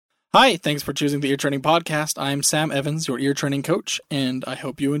Hi, thanks for choosing the Ear Training Podcast. I'm Sam Evans, your ear training coach, and I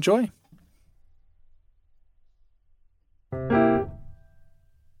hope you enjoy.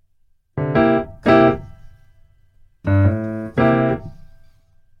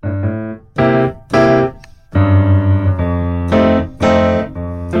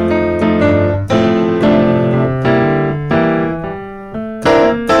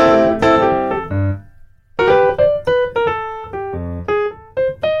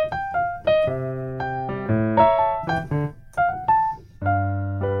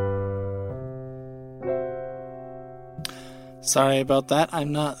 Sorry about that.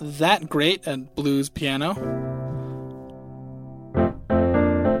 I'm not that great at blues piano.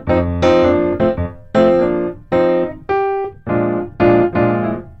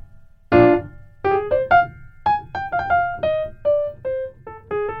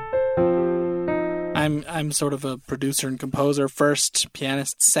 I'm sort of a producer and composer first,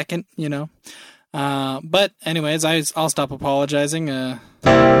 pianist second, But anyways, I'll stop apologizing.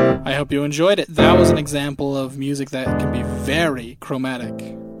 I hope you enjoyed it. That was an example of music that can be very chromatic.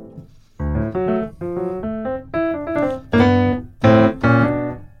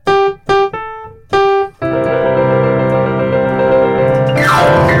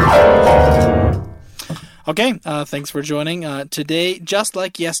 Okay, thanks for joining. Today, just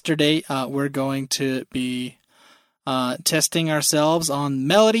like yesterday, we're going to be testing ourselves on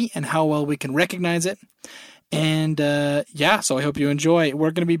melody and how well we can recognize it. And so I hope you enjoy.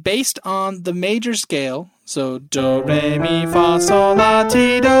 We're going to be based on the major scale. So do, re, mi, fa, sol, la,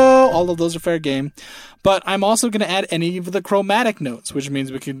 ti, do. All of those are fair game. But I'm also going to add any of the chromatic notes, which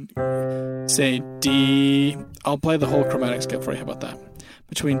means we can say D. I'll play the whole chromatic scale for you. How about that?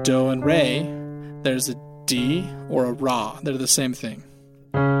 Between do and re, there's a D or a Ra. They're the same thing.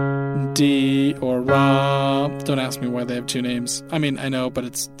 D or Ra. Don't ask me why they have two names. I mean, I know, but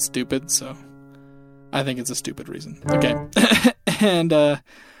it's stupid, so I think it's a stupid reason. Okay. And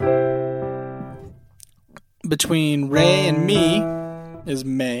between re and mi is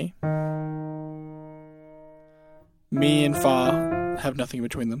me. Mi and fa have nothing in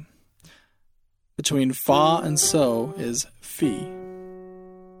between them. Between fa and so is fi.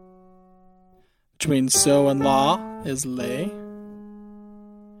 Between so and la is le.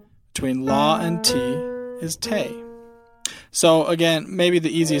 Between la and ti is te. So again, maybe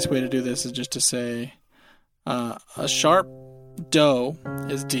the easiest way to do this is just to say a sharp do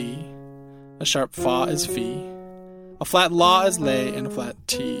is D, a sharp fa is fi, a flat la is le, and a flat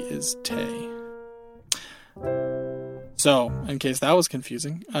ti is te. So, in case that was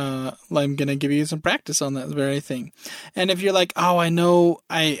confusing, I'm going to give you some practice on that very thing. And if you're like, oh, I know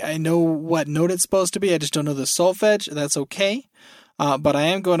what note it's supposed to be, I just don't know the solfege, that's okay. But I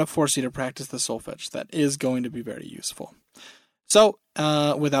am going to force you to practice the solfege. That is going to be very useful. So,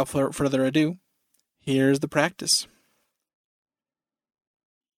 without further ado, here's the practice.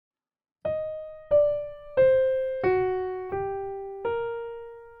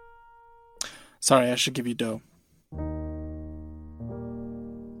 Sorry, I should give you do.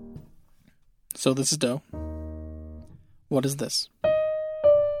 So this is do. What is this?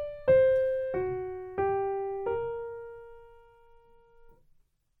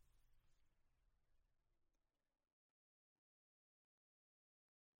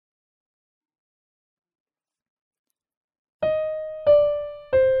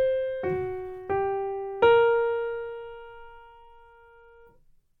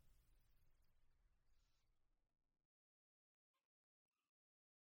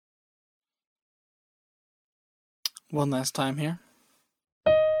 One last time here.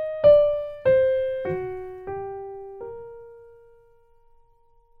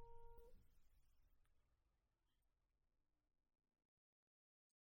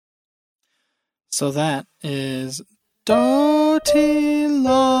 So that is do, ti,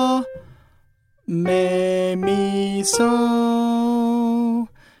 la, me, mi, so.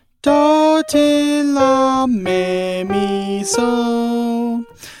 Do, ti, la, me, mi, so.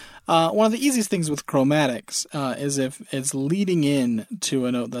 One of the easiest things with chromatics is if it's leading in to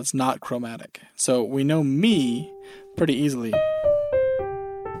a note that's not chromatic. So we know mi pretty easily.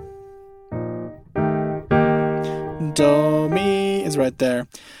 Do, mi is right there.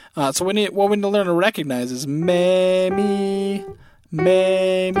 So what we need to learn to recognize is me, mi,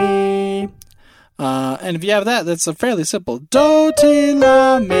 me, mi. And if you have that, that's a fairly simple. Do, ti,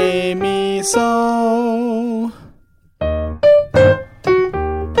 la, me, mi, so.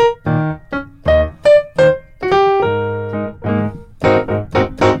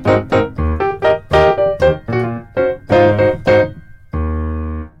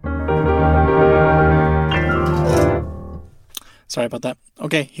 Sorry about that.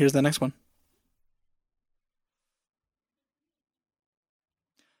 Okay, here's the next one.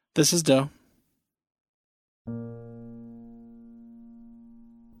 This is do.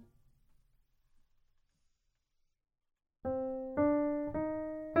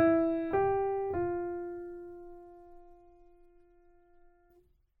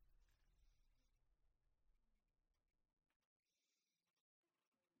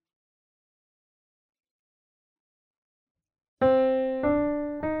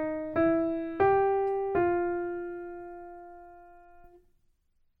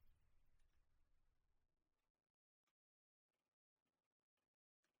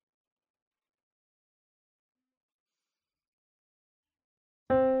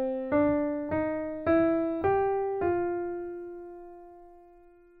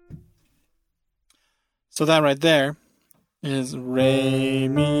 So that right there is re,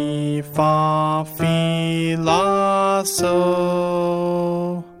 mi, fa, fi, la,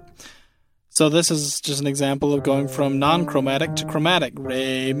 so. So this is just an example of going from non-chromatic to chromatic.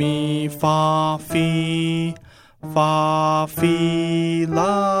 Re, mi, fa, fi,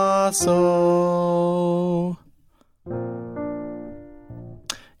 la, so.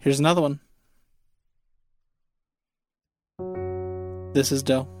 Here's another one. This is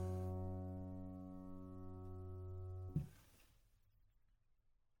do.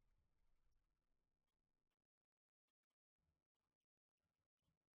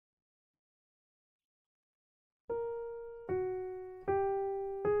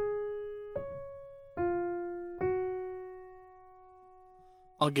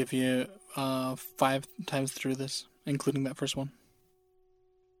 I'll give you 5 times through this, including that first one.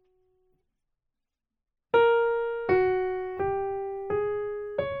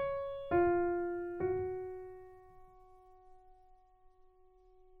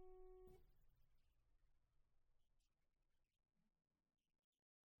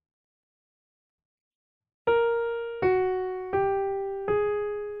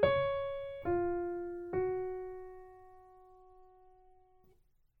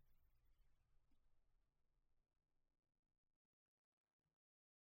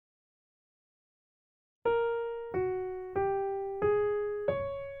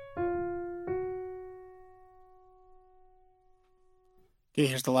 Okay,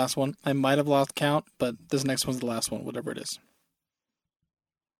 here's the last one. I might have lost count, but this next one's the last one, whatever it is.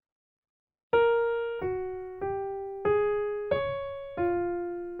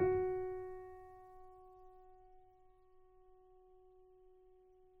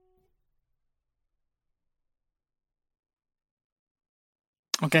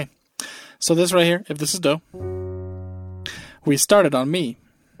 Okay, so this right here, if this is do, we started on mi.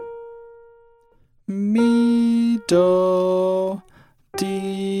 Mi, do,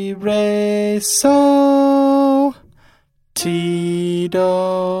 di, re, so, ti,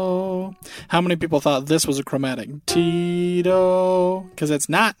 do. How many people thought this was a chromatic? Ti, do, because it's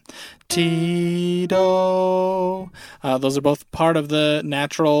not. Ti, do. Those are both part of the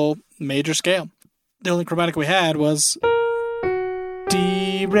natural major scale. The only chromatic we had was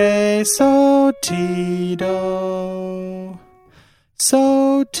di, re, so, ti, do.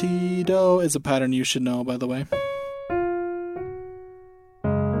 So, ti, do is a pattern you should know, by the way.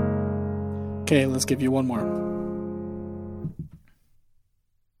 Okay, let's give you one more.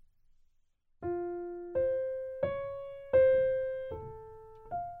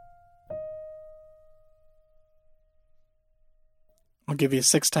 I'll give you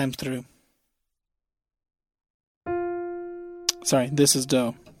 6 times through. Sorry, this is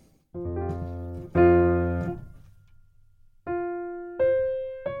do.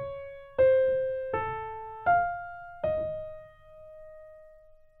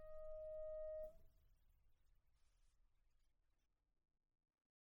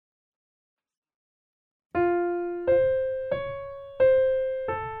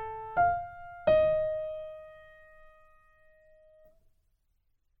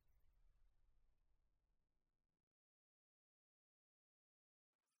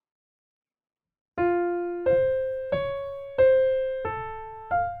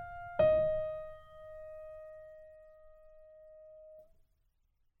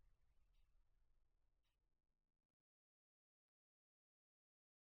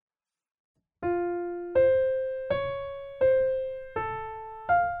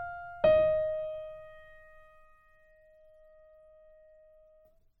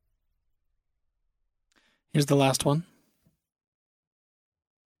 Here's the last one.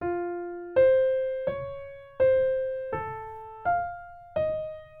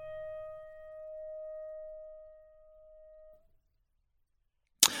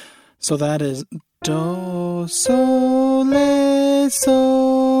 So that is do, so, le, le,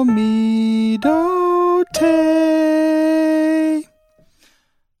 so, mi, do, te.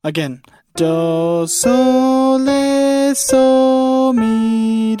 Again. Do, sol, le, so,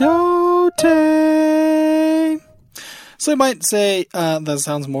 mi, do, te. So you might say that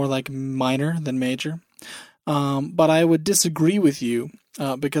sounds more like minor than major. But I would disagree with you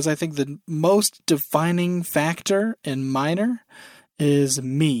because I think the most defining factor in minor is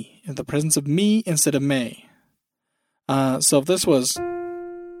me, in the presence of me instead of me. So if this was...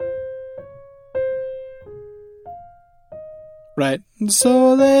 right,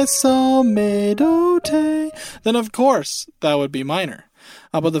 sol, sol, me, do, te, then of course that would be minor.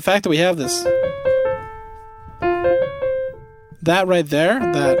 But the fact that we have this, that right there,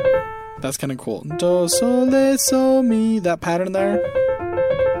 that's kind of cool. Do, sol, sol, mi, that pattern there,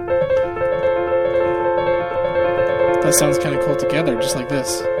 that sounds kind of cool together, just like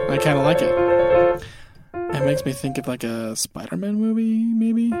this. I kind of like it. It makes me think of like a Spider-Man movie,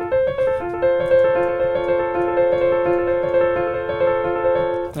 maybe.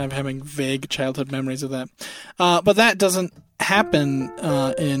 I'm having vague childhood memories of that. But that doesn't happen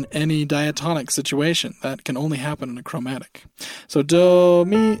in any diatonic situation. That can only happen in a chromatic. So do,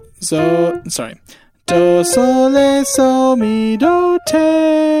 mi, so, sorry. Do, sol, so, mi, do,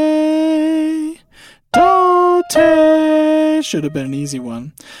 te. Do, te. Should have been an easy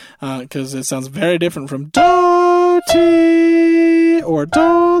one. Because it sounds very different from do, ti, or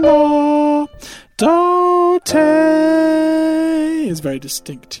do, la. Do, te is very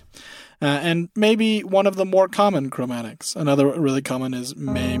distinct. And maybe one of the more common chromatics. Another really common is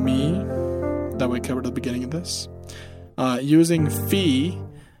me, mi, that we covered at the beginning of this. Using fi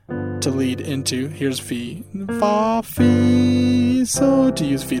to lead into, here's fi, fa, fi, so. To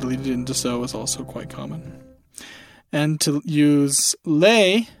use fi to lead into so is also quite common. And to use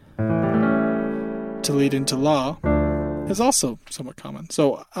le to lead into la is also somewhat common.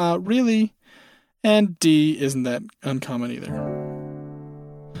 So really... and D isn't that uncommon either.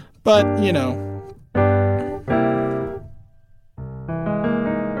 But, you know.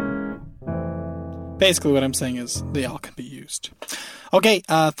 Basically what I'm saying is they all can be used. Okay,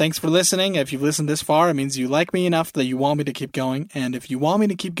 thanks for listening. If you've listened this far, it means you like me enough that you want me to keep going. And if you want me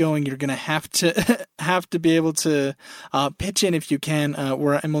to keep going, you're going to have to be able to pitch in if you can.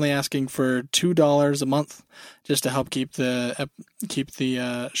 Where I'm only asking for $2 a month just to help keep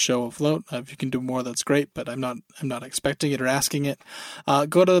the show afloat. If you can do more, that's great. But I'm not expecting it or asking it.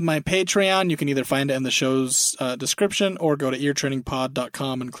 Go to my Patreon. You can either find it in the show's description or go to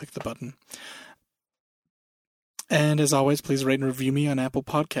eartrainingpod.com and click the button. And as always, please rate and review me on Apple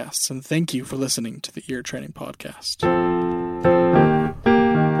Podcasts. And thank you for listening to the Ear Training Podcast.